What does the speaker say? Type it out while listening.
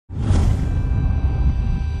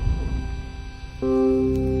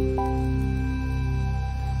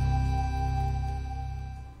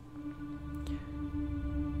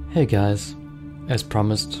Hey guys, as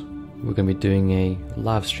promised, we're going to be doing a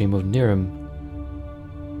live stream of Nehrim.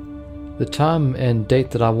 The time and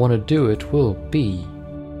date that I want to do it will be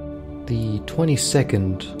the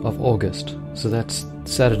 22nd of August, so that's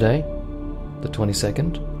Saturday, the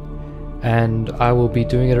 22nd, and I will be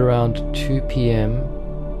doing it around 2 PM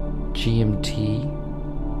GMT,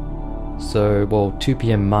 so, well, 2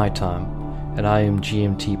 PM my time, and I am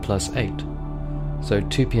GMT plus 8, so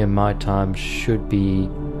 2 PM my time should be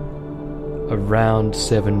around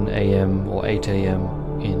 7 AM or 8 AM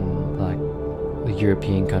in like the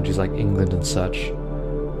European countries like England and such.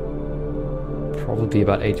 Probably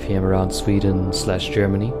about 8 PM around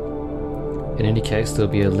Sweden/Germany. In any case,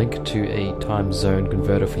 there'll be a link to a time zone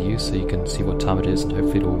converter for you so you can see what time it is and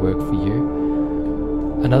hopefully it will work for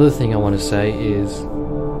you. Another thing I want to say is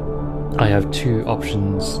I have two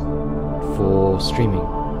options for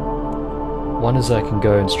streaming. One is I can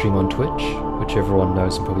go and stream on Twitch, which everyone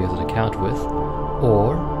knows and probably has an account with,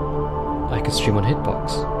 or I can stream on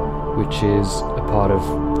Hitbox, which is a part of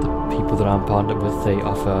the people that I'm partnered with. They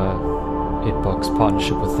offer Hitbox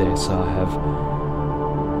partnership with there, so I have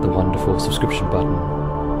the wonderful subscription button,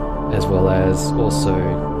 as well as also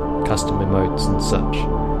custom emotes and such.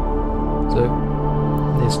 So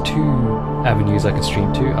there's two avenues I can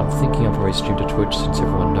stream to. I'm thinking I'll probably stream to Twitch since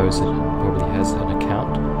everyone knows it and probably has an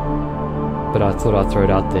account. But I thought I'd throw it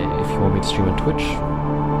out there. If you want me to stream on Twitch,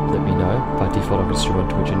 let me know. By default, I'm going to stream on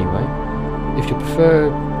Twitch anyway. If you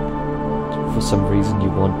prefer, for some reason, you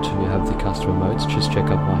want to have the custom emotes, just check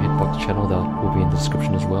out my Hitbox channel. That will be in the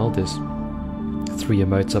description as well. There's 3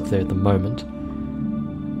 emotes up there at the moment.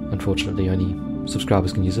 Unfortunately, only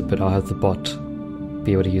subscribers can use it, but I'll have the bot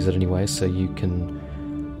be able to use it anyway, so you can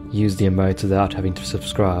use the emotes without having to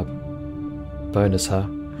subscribe. Bonus, huh?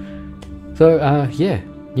 So, yeah,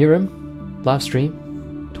 Nehrim live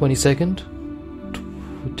stream, 22nd,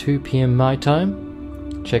 2 PM my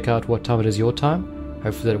time. Check out what time it is your time.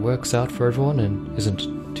 Hopefully that it works out for everyone and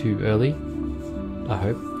isn't too early, I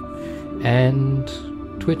hope. And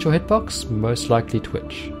Twitch or Hitbox? Most likely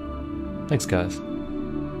Twitch. Thanks guys.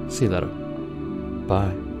 See you later.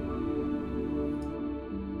 Bye.